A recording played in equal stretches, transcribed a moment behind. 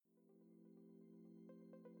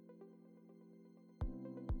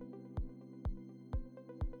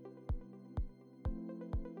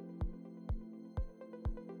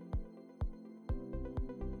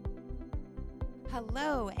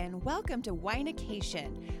Hello and welcome to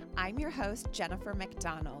Winecation. I'm your host, Jennifer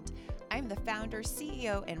McDonald. I'm the founder,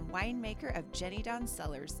 CEO, and winemaker of Jenny Dawn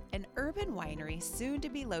Cellars, an urban winery soon to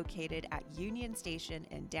be located at Union Station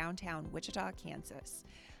in downtown Wichita, Kansas.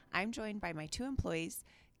 I'm joined by my two employees,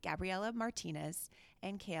 Gabriela Martinez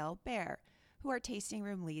and Kale Bear, who are tasting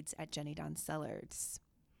room leads at Jenny Dawn Cellars.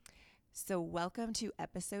 So welcome to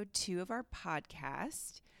episode 2 of our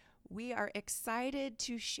podcast. We are excited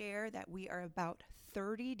to share that we are about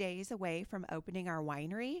 30 days away from opening our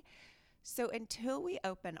winery. So until we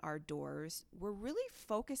open our doors, we're really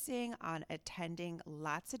focusing on attending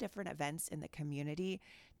lots of different events in the community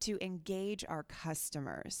to engage our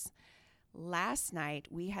customers. Last night,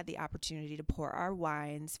 we had the opportunity to pour our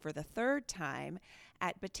wines for the third time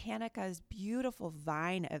at Botanica's beautiful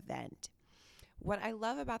Vine event. What I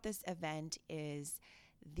love about this event is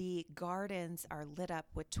the gardens are lit up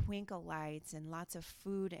with twinkle lights and lots of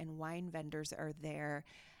food and wine vendors are there,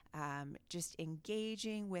 just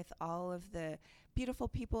engaging with all of the beautiful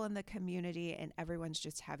people in the community, and everyone's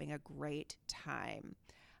just having a great time.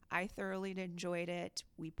 I thoroughly enjoyed it.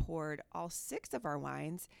 We poured all 6 of our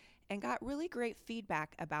wines and got really great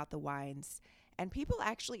feedback about the wines. And people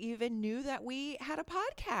actually even knew that we had a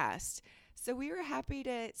podcast. So we were happy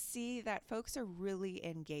to see that folks are really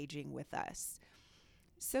engaging with us.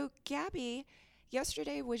 So, Gabby,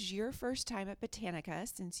 yesterday was your first time at Botanica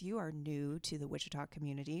since you are new to the Wichita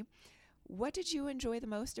community. What did you enjoy the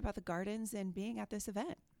most about the gardens and being at this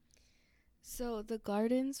event? So the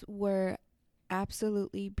gardens were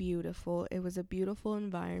absolutely beautiful. It was a beautiful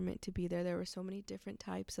environment to be there. There were so many different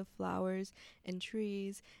types of flowers and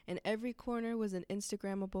trees, and every corner was an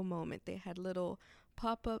Instagrammable moment. They had little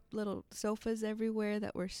pop-up little sofas everywhere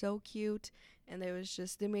that were so cute, and there was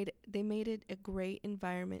just they made it a great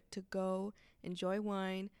environment to go enjoy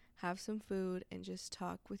wine, have some food, and just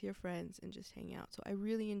talk with your friends and just hang out. So I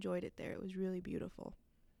really enjoyed it there. It was really beautiful.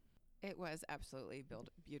 It was absolutely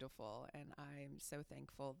beautiful, and I'm so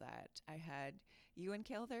thankful that I had you and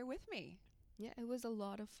Kale there with me. Yeah, it was a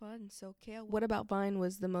lot of fun. So, Kale, what about Vine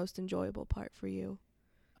was the most enjoyable part for you?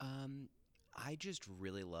 I just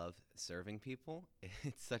really love serving people.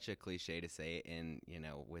 It's such a cliche to say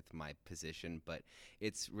with my position, but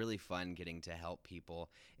it's really fun getting to help people,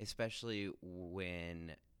 especially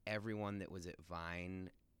when everyone that was at Vine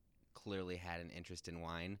clearly had an interest in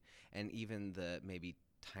wine, and even the maybe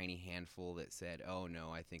tiny handful that said, oh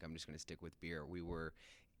no, I think I'm just going to stick with beer. We were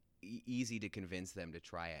easy to convince them to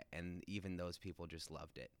try it, and even those people just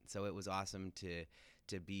loved it. So it was awesome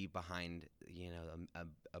to be behind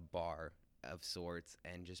a bar of sorts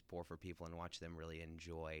and just pour for people and watch them really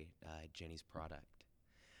enjoy Jenny's product.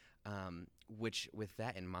 Which, with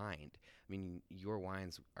that in mind, I mean, your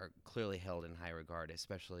wines are clearly held in high regard,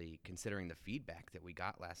 especially considering the feedback that we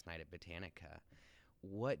got last night at Botanica.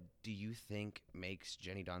 What do you think makes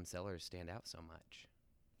Jenny Dawn Cellars stand out so much?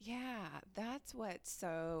 Yeah, that's what's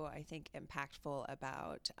so, I think, impactful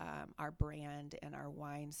about our brand and our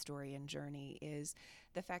wine story and journey is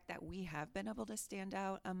the fact that we have been able to stand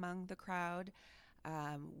out among the crowd.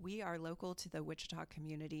 We are local to the Wichita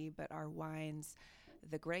community, but our wines,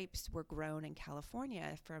 the grapes, were grown in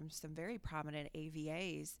California from some very prominent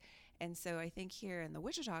AVAs. And so I think here in the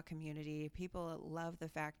Wichita community, people love the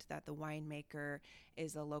fact that the winemaker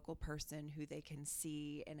is a local person who they can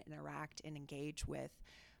see and interact and engage with.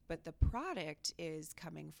 But the product is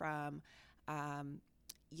coming from,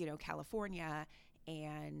 California,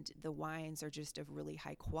 and the wines are just of really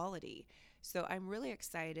high quality. So I'm really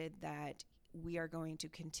excited that we are going to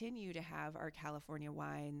continue to have our California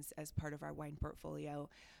wines as part of our wine portfolio,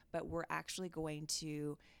 but we're actually going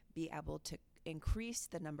to be able to increase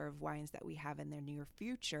the number of wines that we have in the near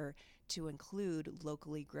future to include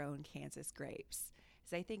locally grown Kansas grapes.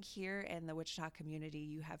 So I think here in the Wichita community,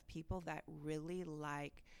 you have people that really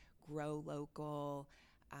like grow local,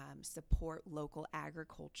 support local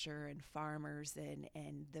agriculture and farmers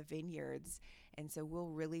and the vineyards. And so we'll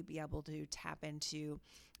really be able to tap into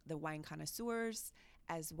the wine connoisseurs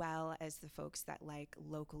as well as the folks that like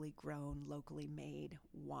locally grown, locally made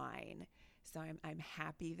wine. So I'm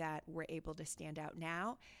happy that we're able to stand out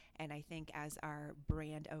now. And I think as our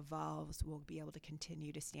brand evolves, we'll be able to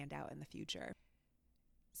continue to stand out in the future.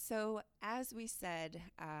 So as we said,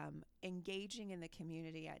 engaging in the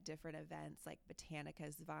community at different events like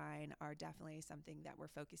Botanica's Vine are definitely something that we're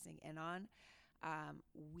focusing in on.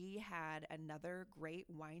 We had another great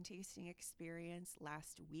wine tasting experience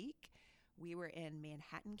last week. We were in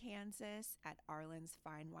Manhattan, Kansas at Arlen's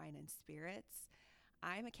Fine Wine and Spirits.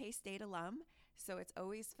 I'm a K-State alum, so it's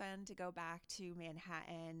always fun to go back to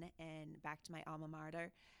Manhattan and back to my alma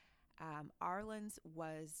mater. Arlen's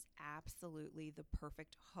was absolutely the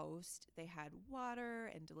perfect host. They had water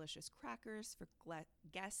and delicious crackers for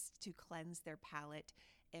guests to cleanse their palate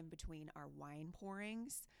in between our wine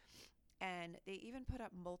pourings. And they even put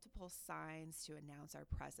up multiple signs to announce our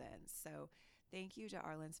presence. So thank you to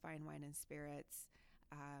Arlen's Fine Wine and Spirits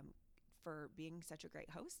for being such a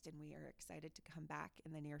great host. And we are excited to come back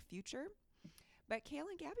in the near future. But Kale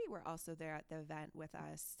and Gabby were also there at the event with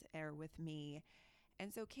us, or with me.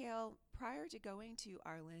 And so, Kale, prior to going to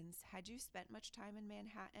Arlen's, had you spent much time in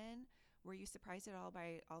Manhattan? Were you surprised at all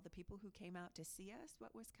by all the people who came out to see us?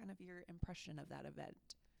 What was kind of your impression of that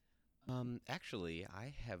event? Actually,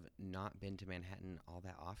 I have not been to Manhattan all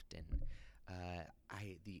that often.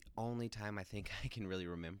 The only time I think I can really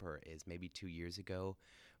remember is maybe 2 years ago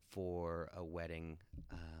for a wedding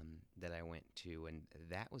that I went to, and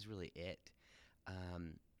that was really it.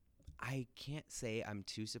 I can't say I'm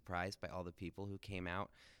too surprised by all the people who came out,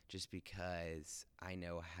 just because I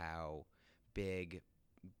know how big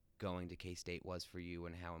going to K-State was for you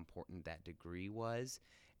and how important that degree was.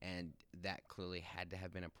 And that clearly had to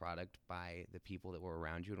have been a product by the people that were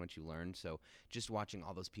around you and what you learned. So just watching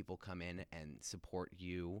all those people come in and support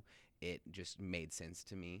you, it just made sense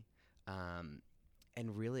to me.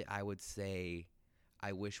 And really, I would say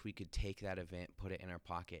I wish we could take that event, put it in our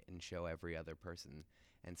pocket, and show every other person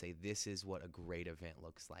and say, this is what a great event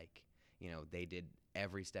looks like. You know, they did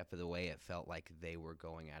every step of the way. It felt like they were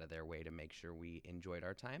going out of their way to make sure we enjoyed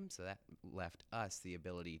our time. So that left us the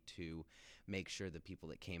ability to make sure the people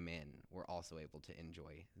that came in were also able to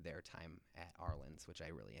enjoy their time at Arlen's, which I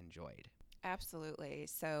really enjoyed. Absolutely.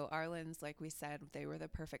 So Arlen's, like we said, they were the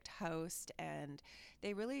perfect host, and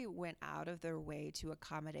they really went out of their way to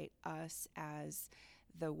accommodate us as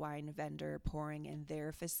the wine vendor pouring in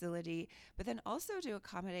their facility, but then also to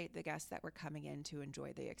accommodate the guests that were coming in to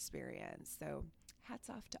enjoy the experience. So hats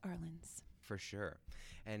off to Arlen's. For sure.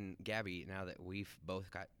 And Gabby, now that we've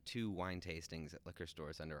both got 2 wine tastings at liquor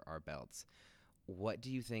stores under our belts, what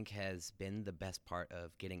do you think has been the best part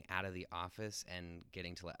of getting out of the office and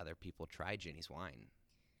getting to let other people try Jenny's wine?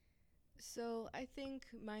 So I think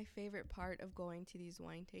my favorite part of going to these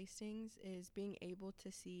wine tastings is being able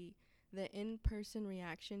to see the in-person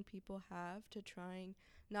reaction people have to trying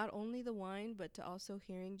not only the wine, but to also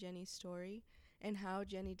hearing Jenny's story and how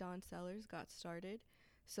Jenny Dawn Cellars got started.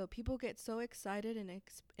 So people get so excited and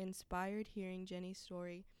inspired hearing Jenny's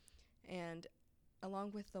story, and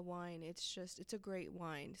along with the wine, it's a great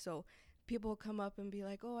wine. So people come up and be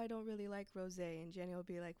like, oh, I don't really like rosé, and Jenny will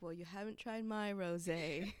be like, well, you haven't tried my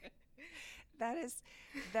rosé. That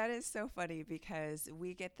is so funny, because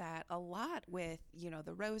we get that a lot with,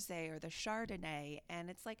 the rosé or the Chardonnay,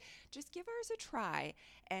 and it's like, just give ours a try.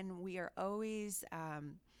 And we are always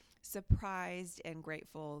surprised and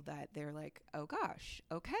grateful that they're like, oh gosh,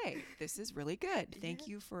 okay, this is really good. Thank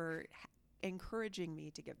you for encouraging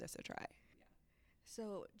me to give this a try.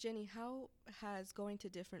 So, Jenny, how has going to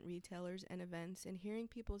different retailers and events and hearing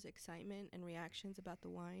people's excitement and reactions about the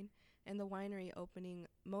wine and the winery opening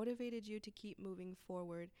motivated you to keep moving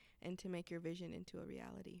forward and to make your vision into a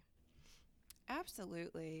reality?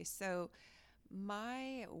 Absolutely. So,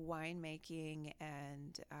 my winemaking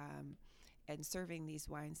and serving these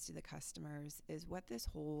wines to the customers is what this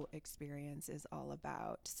whole experience is all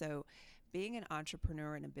about. So, being an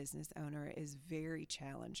entrepreneur and a business owner is very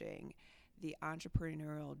challenging. The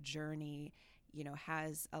entrepreneurial journey,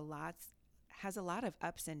 has a lot of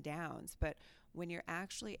ups and downs, but when you're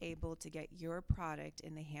actually able to get your product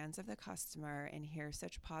in the hands of the customer and hear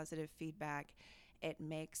such positive feedback, it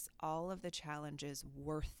makes all of the challenges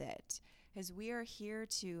worth it. As we are here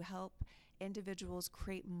to help individuals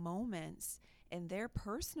create moments in their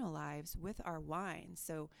personal lives with our wine.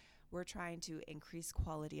 So we're trying to increase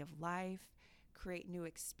quality of life, create new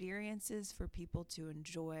experiences for people to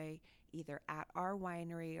enjoy either at our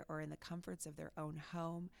winery or in the comforts of their own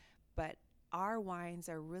home. But our wines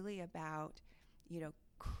are really about,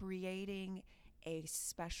 creating a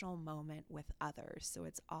special moment with others. So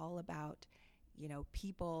it's all about,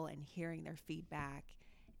 people and hearing their feedback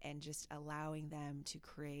and just allowing them to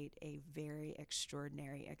create a very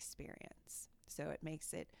extraordinary experience. So it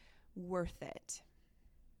makes it worth it.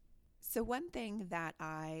 So one thing that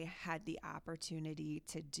I had the opportunity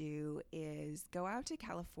to do is go out to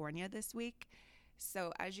California this week.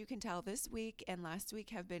 So as you can tell, this week and last week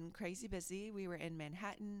have been crazy busy. We were in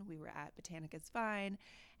Manhattan, we were at Botanica's Vine,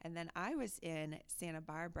 and then I was in Santa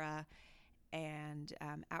Barbara and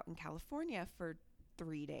out in California for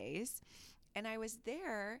 3 days. And I was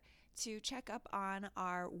there to check up on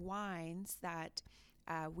our wines that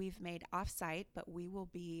we've made offsite, but we will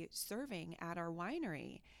be serving at our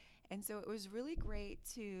winery. And so it was really great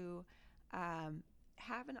to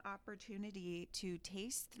have an opportunity to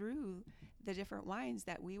taste through the different wines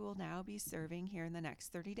that we will now be serving here in the next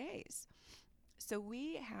 30 days. So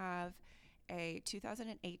we have a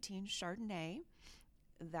 2018 Chardonnay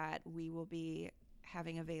that we will be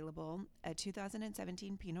having available, a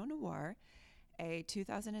 2017 Pinot Noir, a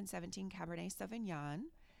 2017 Cabernet Sauvignon,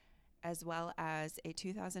 as well as a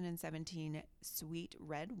 2017 sweet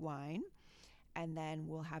red wine. And then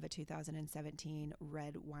we'll have a 2017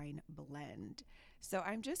 red wine blend. So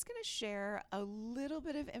I'm just going to share a little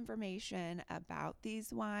bit of information about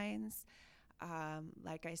these wines.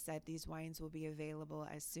 Like I said, these wines will be available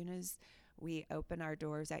as soon as we open our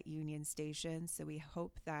doors at Union Station. So we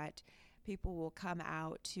hope that people will come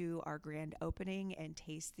out to our grand opening and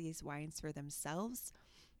taste these wines for themselves.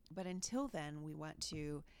 But until then, we want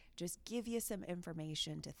to just give you some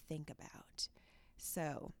information to think about.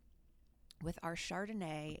 So with our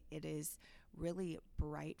Chardonnay, it is really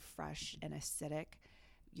bright, fresh, and acidic.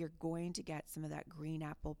 You're going to get some of that green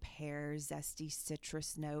apple pear, zesty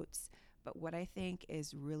citrus notes. But what I think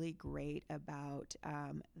is really great about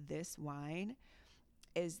this wine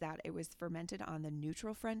is that it was fermented on the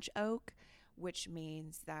neutral French oak, which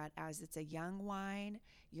means that as it's a young wine,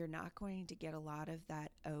 you're not going to get a lot of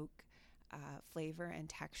that oak flavor and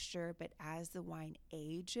texture. But as the wine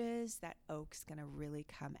ages, that oak's going to really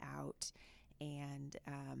come out, and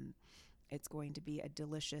it's going to be a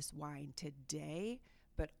delicious wine today,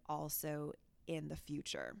 but also in the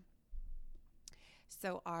future.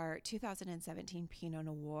 So our 2017 Pinot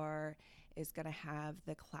Noir is going to have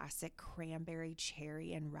the classic cranberry,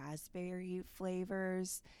 cherry, and raspberry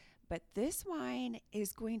flavors. But this wine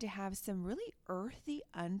is going to have some really earthy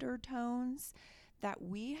undertones that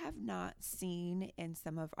we have not seen in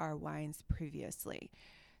some of our wines previously.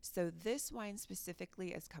 So this wine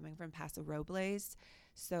specifically is coming from Paso Robles.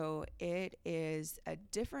 So it is a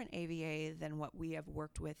different AVA than what we have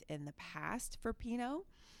worked with in the past for Pinot.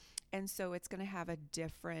 And so it's going to have a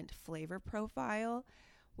different flavor profile.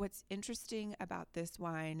 What's interesting about this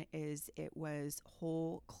wine is it was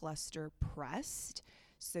whole cluster pressed.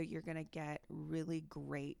 So you're going to get really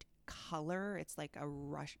great color. It's like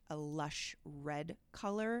a lush red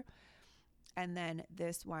color. And then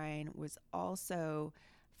this wine was also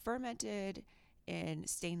fermented in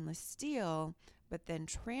stainless steel, but then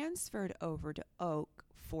transferred over to oak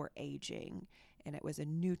for aging. And it was a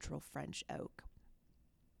neutral French oak.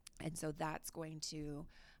 And so that's going to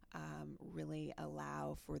really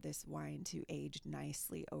allow for this wine to age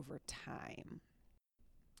nicely over time.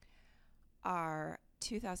 Our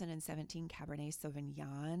 2017 Cabernet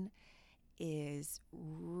Sauvignon is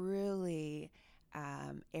really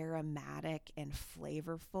aromatic and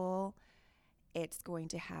flavorful. It's going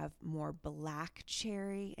to have more black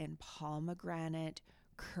cherry and pomegranate,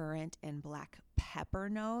 currant, and black pepper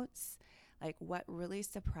notes. Like, what really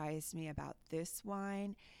surprised me about this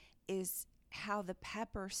wine is how the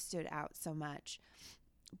pepper stood out so much.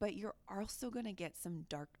 But you're also going to get some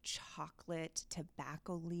dark chocolate,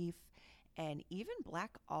 tobacco leaf, and even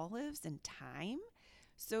black olives and thyme.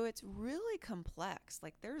 So it's really complex.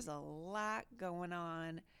 Like, there's a lot going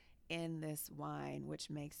on in this wine, which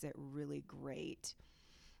makes it really great.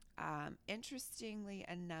 Interestingly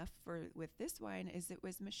enough, with this wine is it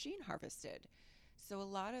was machine harvested. So a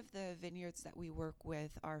lot of the vineyards that we work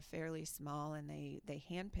with are fairly small, and they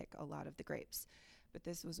handpick a lot of the grapes. But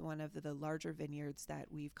this was one of the larger vineyards that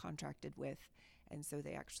we've contracted with, and so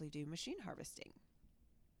they actually do machine harvesting.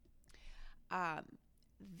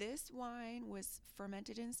 This wine was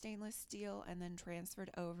fermented in stainless steel and then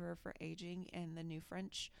transferred over for aging in the new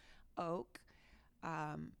French oak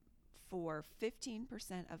for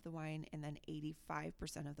 15% of the wine, and then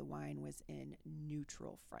 85% of the wine was in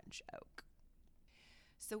neutral French oak.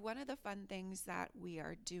 So one of the fun things that we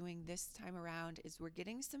are doing this time around is we're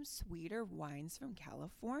getting some sweeter wines from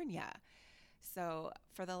California. So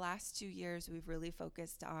for the last 2 years, we've really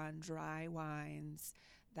focused on dry wines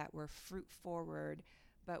that were fruit forward,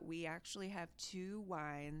 but we actually have 2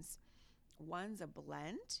 wines. One's a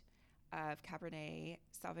blend of Cabernet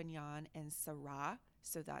Sauvignon and Syrah,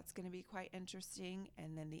 so that's going to be quite interesting.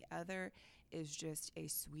 And then the other is just a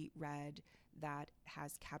sweet red that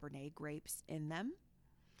has Cabernet grapes in them.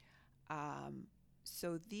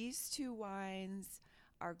 So these 2 wines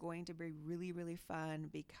are going to be really, really fun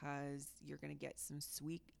because you're going to get some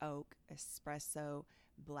sweet oak, espresso,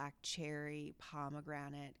 black cherry,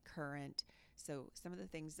 pomegranate, currant. So some of the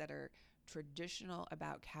things that are traditional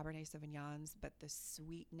about Cabernet Sauvignons, but the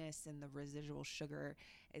sweetness and the residual sugar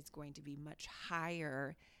is going to be much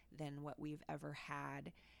higher than what we've ever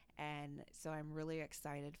had. And so I'm really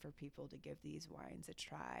excited for people to give these wines a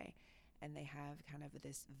try. And they have kind of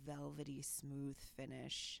this velvety, smooth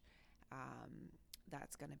finish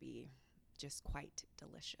that's going to be just quite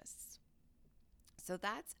delicious. So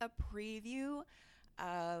that's a preview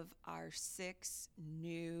of our 6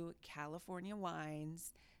 new California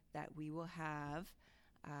wines that we will have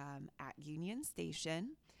at Union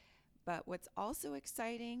Station. But what's also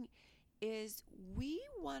exciting is we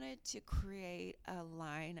wanted to create a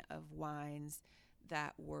line of wines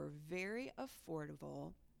that were very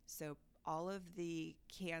affordable. So all of the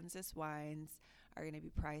Kansas wines are going to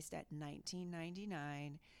be priced at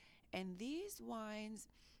 $19.99. And these wines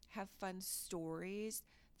have fun stories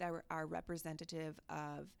that are representative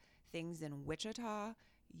of things in Wichita,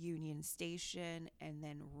 Union Station, and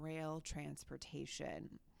then rail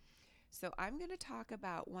transportation. So I'm going to talk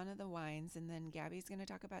about one of the wines, and then Gabby's going to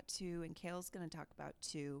talk about 2, and Kale's going to talk about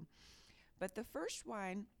 2. But the first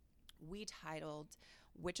wine we titled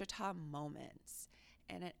Wichita Moments,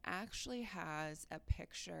 and it actually has a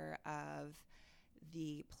picture of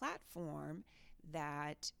the platform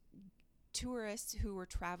that tourists who were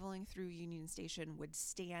traveling through Union Station would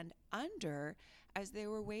stand under as they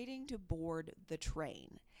were waiting to board the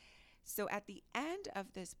train. So at the end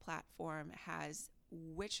of this platform has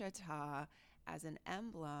Wichita as an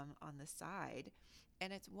emblem on the side.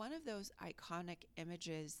 And it's one of those iconic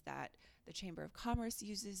images that the Chamber of Commerce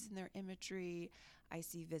uses in their imagery. I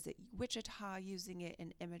see Visit Wichita using it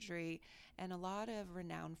in imagery. And a lot of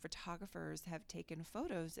renowned photographers have taken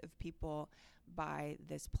photos of people by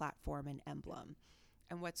this platform and emblem.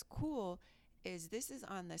 And what's cool is this is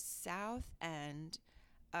on the south end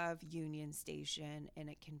of Union Station, and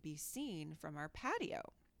it can be seen from our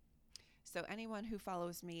patio. So anyone who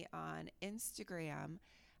follows me on Instagram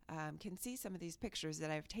can see some of these pictures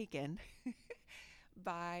that I've taken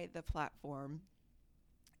by the platform.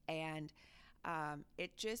 And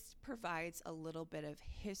it just provides a little bit of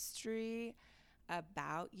history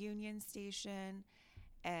about Union Station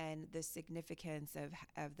and the significance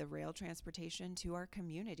of the rail transportation to our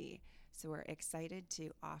community. So we're excited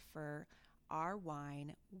to offer our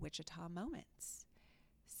wine, Wichita Moments.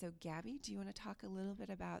 So Gabby, do you want to talk a little bit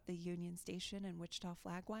about the Union Station and Wichita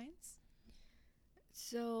Flag wines?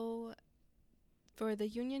 So for the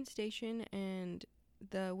Union Station and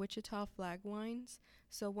the Wichita Flag wines,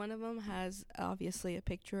 so one of them has obviously a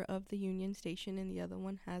picture of the Union Station and the other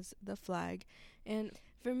one has the flag. And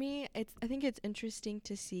for me, I think it's interesting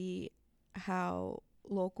to see how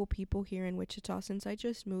local people here in Wichita, since I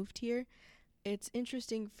just moved here, it's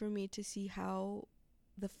interesting for me to see how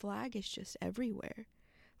the flag is just everywhere.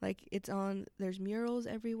 Like there's murals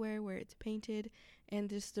everywhere where it's painted, and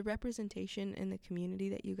just the representation in the community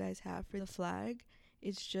that you guys have for the flag,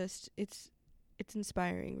 it's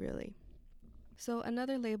inspiring, really. So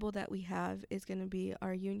another label that we have is going to be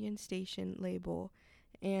our Union Station label.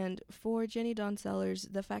 And for Jenny Dawn Cellars,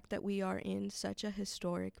 the fact that we are in such a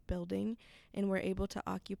historic building and we're able to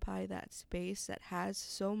occupy that space that has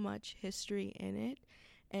so much history in it,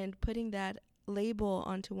 and putting that label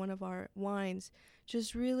onto one of our wines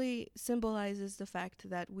just really symbolizes the fact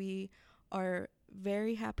that we are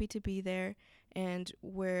very happy to be there, and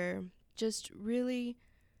we're just really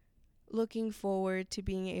looking forward to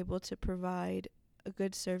being able to provide a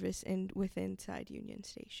good service inside Union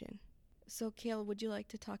Station. So Kale, would you like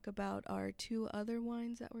to talk about our 2 other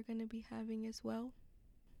wines that we're going to be having as well?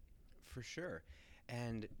 For sure.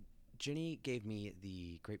 And Jenny gave me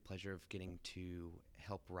the great pleasure of getting to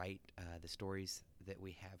help write the stories that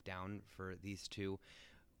we have down for these 2,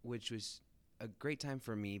 which was a great time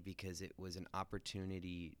for me because it was an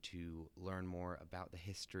opportunity to learn more about the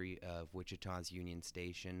history of Wichita's Union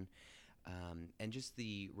Station, and just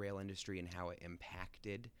the rail industry and how it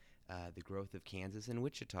impacted the growth of Kansas, and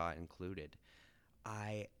Wichita included.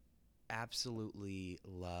 I absolutely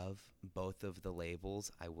love both of the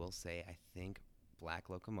labels. I will say I think Black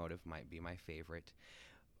Locomotive might be my favorite.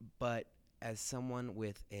 But as someone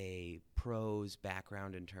with a prose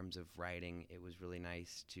background in terms of writing, it was really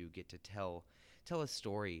nice to get to tell a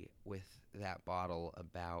story with that bottle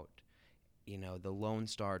about, the Lone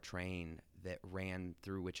Star train that ran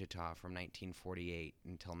through Wichita from 1948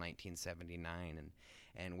 until 1979,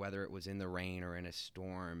 and whether it was in the rain or in a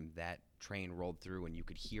storm, that train rolled through and you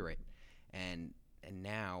could hear it. And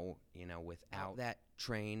now, without that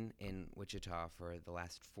train in Wichita for the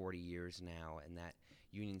last 40 years now, and that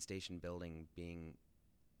Union Station building being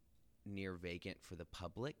near vacant for the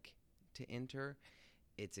public to enter,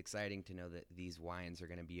 it's exciting to know that these wines are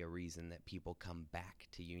going to be a reason that people come back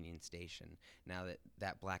to Union Station. Now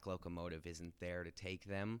that Black Locomotive isn't there to take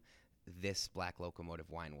them, this Black Locomotive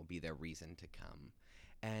wine will be their reason to come.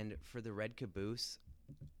 And for the red caboose,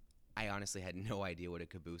 I honestly had no idea what a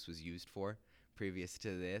caboose was used for previous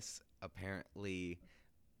to this. Apparently,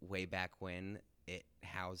 way back when, it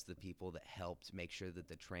housed the people that helped make sure that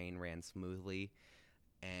the train ran smoothly.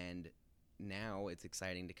 And now it's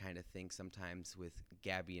exciting to kind of think sometimes with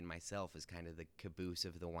Gabby and myself as kind of the caboose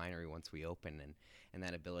of the winery once we open, and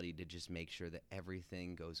that ability to just make sure that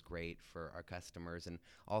everything goes great for our customers and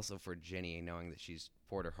also for Jenny, knowing that she's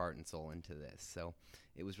poured her heart and soul into this. So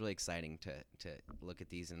it was really exciting to look at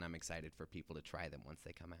these, and I'm excited for people to try them once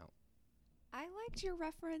they come out. I liked your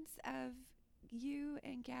reference of you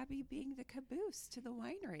and Gabby being the caboose to the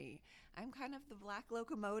winery. I'm kind of the black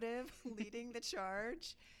locomotive leading the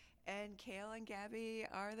charge, and Kale and Gabby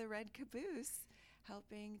are the red caboose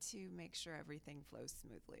helping to make sure everything flows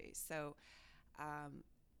smoothly. So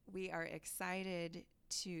we are excited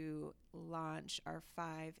to launch our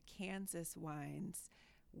 5 Kansas wines: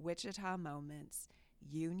 Wichita Moments,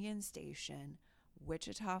 Union Station,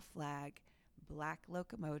 Wichita Flag, Black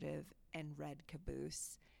Locomotive, and Red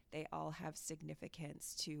Caboose. They all have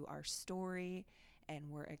significance to our story, and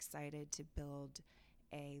we're excited to build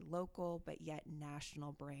a local but yet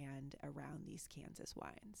national brand around these Kansas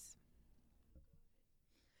wines.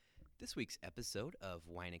 This week's episode of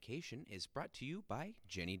Winecation is brought to you by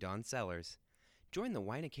Jenny Dawn Cellars. Join the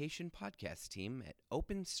Winecation podcast team at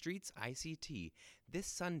Open Streets ICT this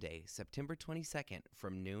Sunday, September 22nd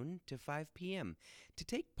from noon to 5 p.m. to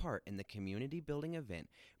take part in the community building event,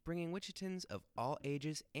 bringing Wichitans of all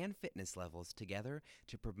ages and fitness levels together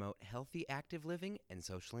to promote healthy, active living and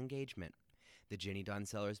social engagement. The Jenny Dawn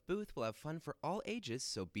Cellars booth will have fun for all ages,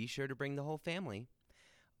 so be sure to bring the whole family.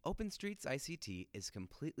 Open Streets ICT is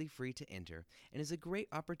completely free to enter and is a great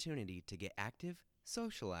opportunity to get active,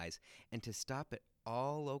 socialize, and to stop at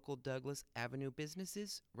all local Douglas Avenue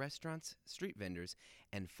businesses, restaurants, street vendors,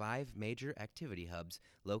 and 5 major activity hubs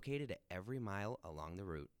located at every mile along the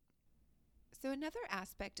route. So another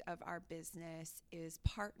aspect of our business is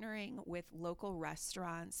partnering with local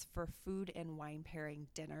restaurants for food and wine pairing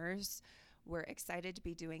dinners. We're excited to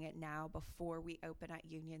be doing it now before we open at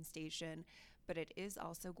Union Station, but it is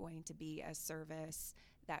also going to be a service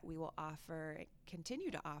that we will continue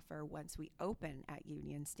to offer once we open at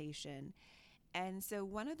Union Station. And so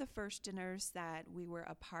one of the first dinners that we were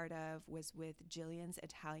a part of was with Jillian's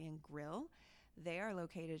Italian Grill. They are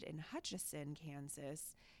located in Hutchinson,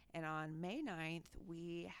 Kansas. And on May 9th,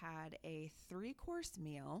 we had a 3-course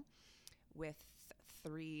meal with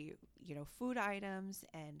 3, food items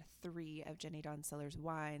and 3 of Jenny Dawn Cellars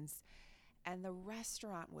wines. And the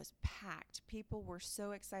restaurant was packed. People were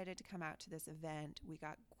so excited to come out to this event. We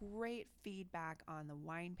got great feedback on the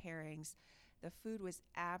wine pairings. The food was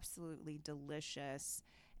absolutely delicious,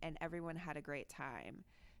 and everyone had a great time.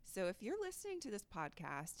 So if you're listening to this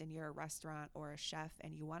podcast and you're a restaurant or a chef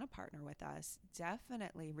and you want to partner with us,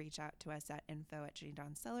 definitely reach out to us at info@Jenny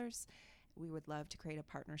Dawn Cellars. We would love to create a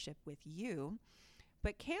partnership with you.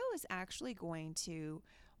 But Kale is actually going to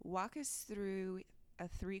walk us through a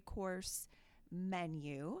 3-course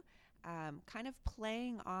menu, kind of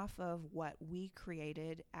playing off of what we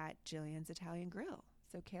created at Jillian's Italian Grill.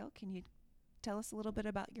 So Kale, can you tell us a little bit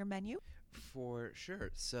about your menu? For sure.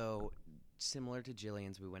 So similar to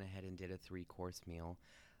Jillian's, we went ahead and did a 3-course meal,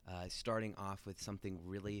 starting off with something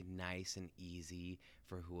really nice and easy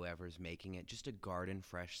for whoever's making it, just a garden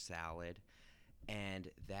fresh salad. And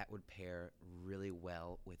that would pair really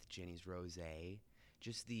well with Jenny's Rosé.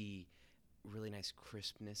 Just the really nice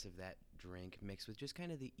crispness of that drink mixed with just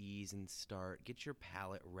kind of the ease and start. Get your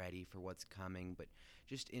palate ready for what's coming, but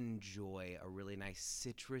just enjoy a really nice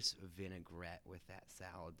citrus vinaigrette with that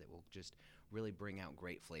salad that will just really bring out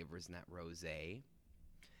great flavors in that rosé.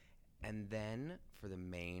 And then for the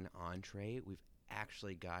main entree, we've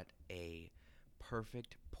actually got a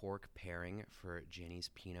perfect pork pairing for Jenny's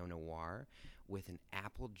Pinot Noir with an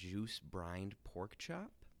apple juice brined pork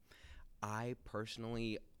chop. I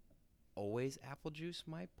personally always apple juice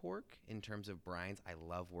my pork in terms of brines. I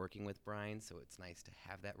love working with brines, so it's nice to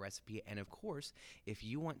have that recipe. And of course, if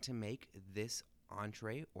you want to make this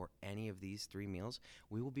entree or any of these 3 meals,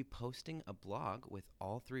 we will be posting a blog with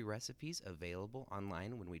all 3 recipes available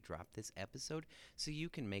online when we drop this episode, so you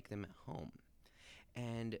can make them at home.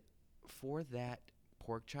 And for that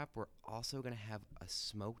pork chop, we're also going to have a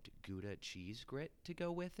smoked Gouda cheese grit to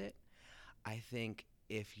go with it. I think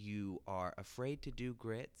if you are afraid to do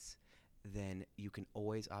grits, then you can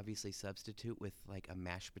always obviously substitute with like a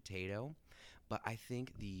mashed potato. But I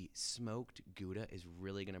think the smoked Gouda is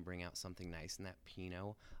really going to bring out something nice in that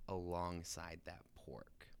Pinot alongside that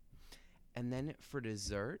pork. And then for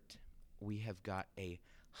dessert, we have got a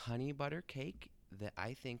honey butter cake that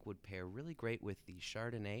I think would pair really great with the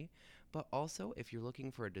Chardonnay. But also, if you're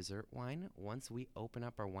looking for a dessert wine, once we open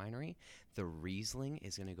up our winery, the Riesling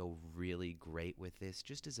is going to go really great with this,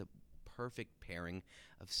 just as a perfect pairing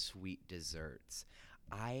of sweet desserts.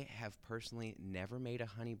 I have personally never made a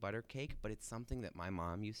honey butter cake, but it's something that my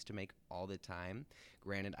mom used to make all the time.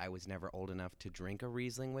 Granted, I was never old enough to drink a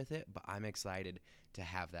Riesling with it, but I'm excited to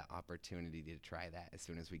have that opportunity to try that as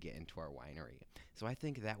soon as we get into our winery. So I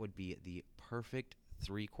think that would be the perfect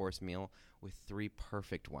three-course meal with three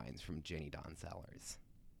perfect wines from Jenny Dawn Cellars.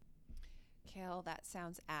 Kale, that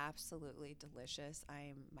sounds absolutely delicious.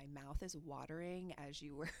 My mouth is watering as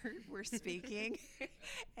you were speaking,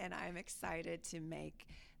 and I'm excited to make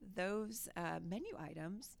those menu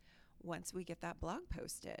items once we get that blog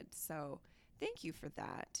posted. So thank you for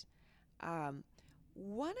that.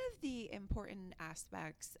 One of the important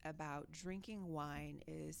aspects about drinking wine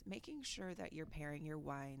is making sure that you're pairing your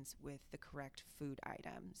wines with the correct food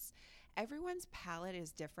items. Everyone's palate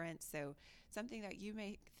is different, so something that you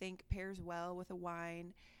may think pairs well with a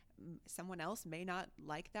wine, someone else may not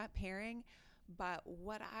like that pairing. But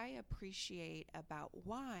what I appreciate about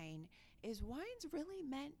wine is wine's really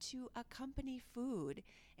meant to accompany food,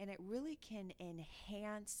 and it really can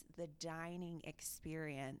enhance the dining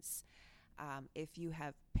experience if you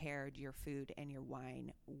have paired your food and your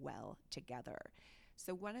wine well together.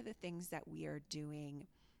 So one of the things that we are doing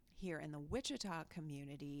here in the Wichita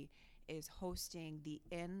community is hosting the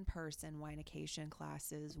in-person winecation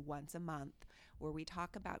classes once a month, where we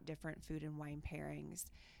talk about different food and wine pairings,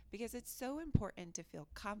 because it's so important to feel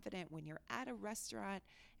confident when you're at a restaurant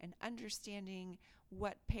and understanding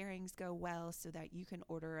what pairings go well so that you can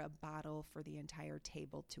order a bottle for the entire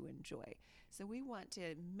table to enjoy. So we want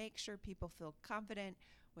to make sure people feel confident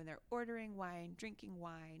when they're ordering wine, drinking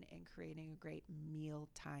wine, and creating a great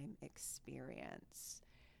mealtime experience.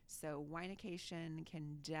 So Winecation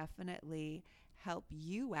can definitely help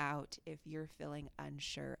you out if you're feeling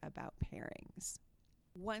unsure about pairings.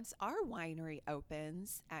 Once our winery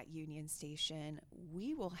opens at Union Station,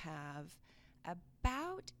 we will have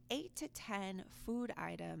about 8 to 10 food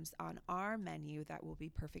items on our menu that will be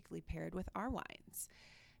perfectly paired with our wines.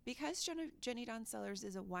 Because Jenny Dawn Cellars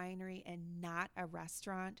is a winery and not a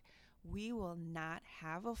restaurant, we will not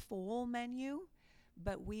have a full menu,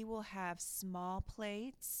 but we will have small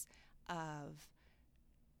plates of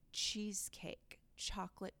cheesecake,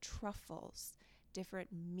 chocolate truffles, different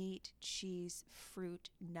meat, cheese, fruit,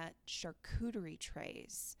 nut, charcuterie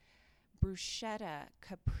trays, bruschetta,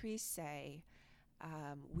 caprese.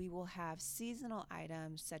 We will have seasonal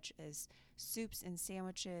items such as soups and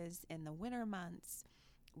sandwiches in the winter months.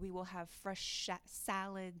 We will have fresh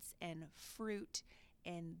salads and fruit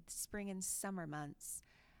in spring and summer months.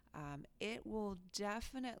 It will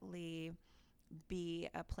definitely be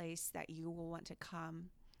a place that you will want to come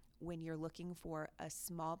when you're looking for a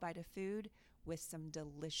small bite of food with some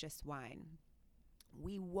delicious wine.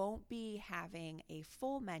 We won't be having a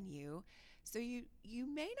full menu, so you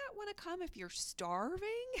may not want to come if you're starving.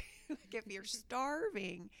 Like if you're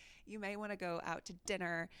starving, you may want to go out to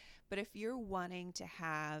dinner. But if you're wanting to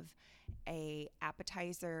have a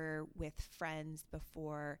appetizer with friends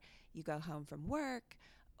before you go home from work,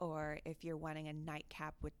 or if you're wanting a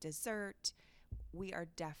nightcap with dessert, we are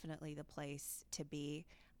definitely the place to be.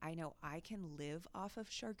 I know I can live off of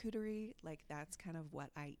charcuterie. Like that's kind of what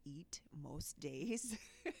I eat most days.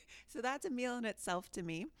 So that's a meal in itself to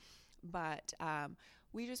me. But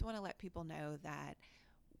we just want to let people know that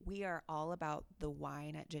we are all about the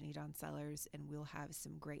wine at Jenny Dawn Cellars, and we'll have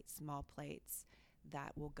some great small plates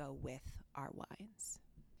that will go with our wines.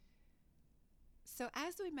 So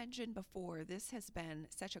as we mentioned before, this has been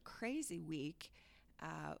such a crazy week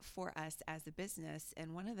for us as a business.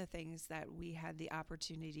 And one of the things that we had the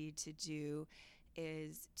opportunity to do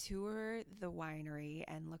is tour the winery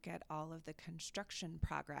and look at all of the construction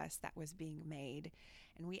progress that was being made.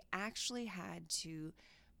 And we actually had to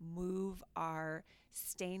move our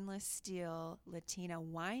stainless steel Latina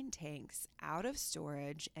wine tanks out of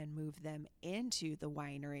storage and move them into the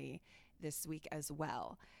winery this week as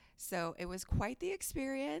well. So it was quite the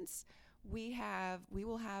experience. We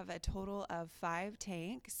will have a total of 5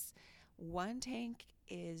 tanks. One tank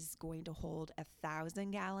is going to hold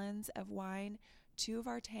 1,000 gallons of wine. 2 of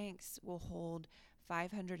our tanks will hold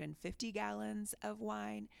 550 gallons of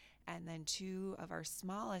wine, and then 2 of our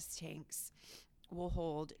smallest tanks will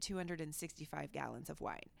hold 265 gallons of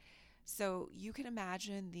wine. So you can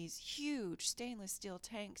imagine these huge stainless steel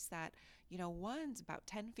tanks that, one's about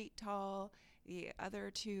 10 feet tall, the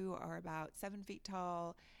other 2 are about 7 feet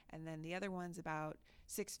tall, and then the other one's about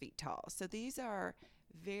 6 feet tall. So these are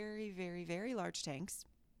very, very, very large tanks.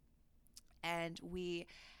 And we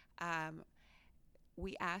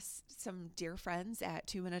asked some dear friends at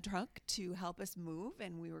Two in a Trunk to help us move,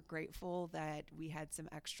 and we were grateful that we had some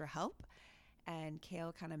extra help. And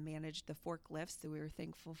Kale kind of managed the forklifts, so we were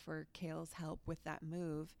thankful for Kale's help with that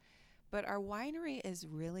move. But our winery is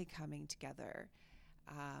really coming together.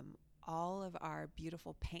 All of our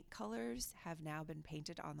beautiful paint colors have now been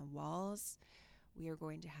painted on the walls. We are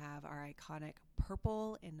going to have our iconic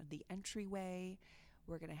purple in the entryway.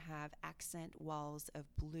 We're going to have accent walls of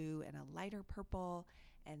blue and a lighter purple,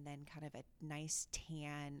 and then kind of a nice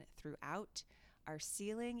tan throughout. Our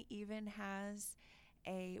ceiling even has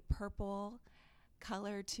a purple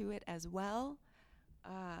color to it as well.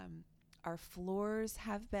 Our floors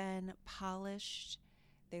have been polished.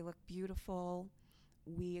 They look beautiful.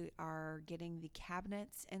 We are getting the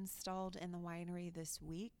cabinets installed in the winery this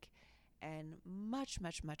week, and much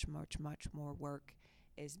more work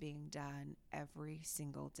is being done every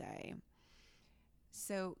single day.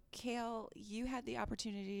 So, Kale, you had the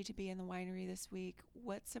opportunity to be in the winery this week.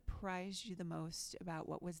 What surprised you the most about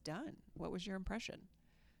what was done? What was your impression?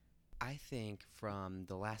 I think from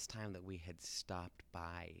the last time that we had stopped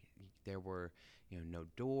by, there were, no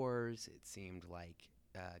doors. It seemed like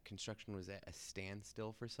construction was at a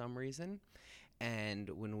standstill for some reason. And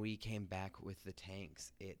when we came back with the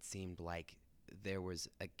tanks, it seemed like there was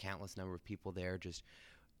a countless number of people there just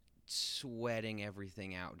sweating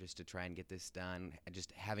everything out just to try and get this done.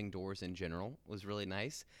 Just having doors in general was really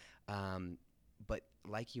nice. But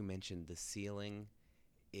like you mentioned, the ceiling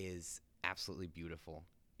is absolutely beautiful.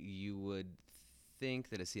 You would think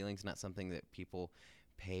that a ceiling's not something that people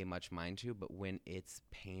pay much mind to, but when it's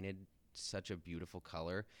painted such a beautiful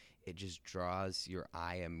color, it just draws your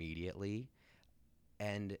eye immediately.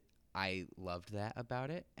 And I loved that about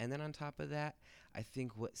it. And then on top of that, I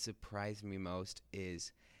think what surprised me most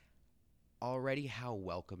is already how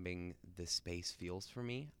welcoming the space feels for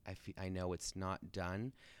me. I know it's not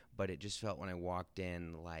done, but it just felt when I walked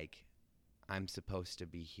in like I'm supposed to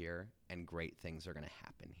be here and great things are going to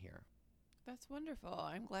happen here. That's wonderful.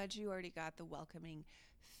 I'm glad you already got the welcoming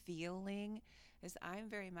feeling, as I'm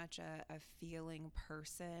very much a feeling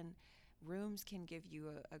person. Rooms can give you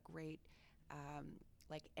a great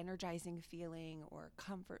like energizing feeling or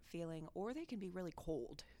comfort feeling, or they can be really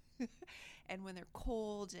cold. And when they're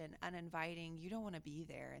cold and uninviting, you don't want to be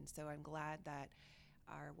there. And so I'm glad that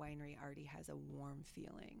our winery already has a warm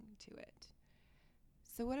feeling to it.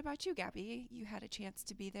 So what about you, Gabby? You had a chance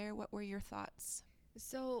to be there. What were your thoughts?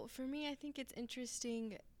 So for me, I think it's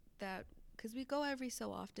interesting that because we go every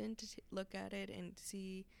so often to look at it and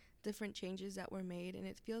see different changes that were made, and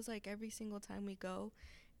it feels like every single time we go,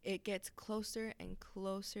 it gets closer and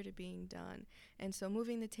closer to being done. And so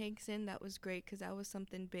moving the tanks in, that was great because that was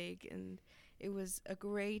something big, and it was a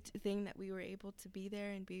great thing that we were able to be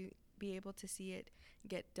there and be able to see it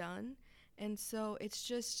get done. And so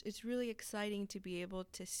it's really exciting to be able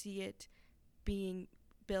to see it being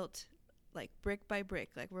built like brick by brick.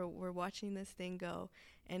 Like we're watching this thing go,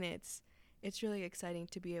 and it's really exciting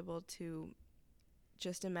to be able to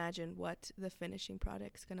just imagine what the finishing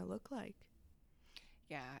product's going to look like.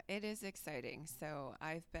 Yeah, it is exciting. So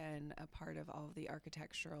I've been a part of all of the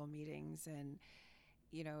architectural meetings, and,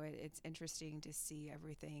 it's interesting to see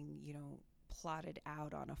everything, plotted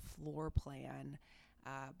out on a floor plan,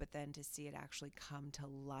 but then to see it actually come to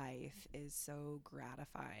life is so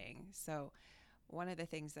gratifying. So one of the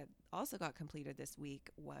things that also got completed this week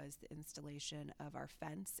was the installation of our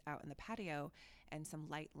fence out in the patio and some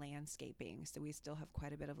light landscaping. So we still have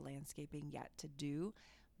quite a bit of landscaping yet to do,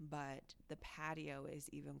 but the patio is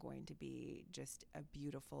even going to be just a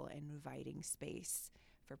beautiful, inviting space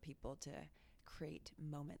for people to create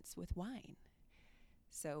moments with wine.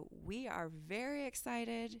 So we are very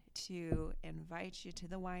excited to invite you to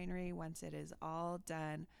the winery once it is all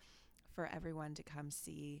done, for everyone to come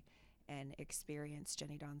see and experience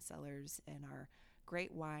Jenny Dawn Cellars and our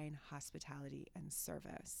great wine, hospitality, and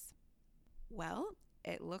service. Well,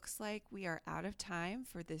 it looks like we are out of time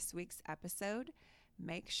for this week's episode.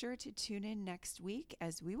 Make sure to tune in next week,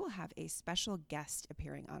 as we will have a special guest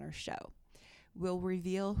appearing on our show. We'll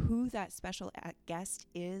reveal who that special guest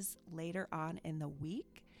is later on in the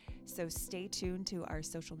week, so stay tuned to our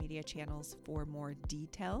social media channels for more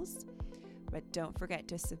details. But don't forget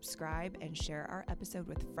to subscribe and share our episode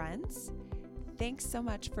with friends. Thanks so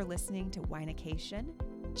much for listening to Winecation.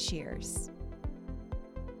 Cheers.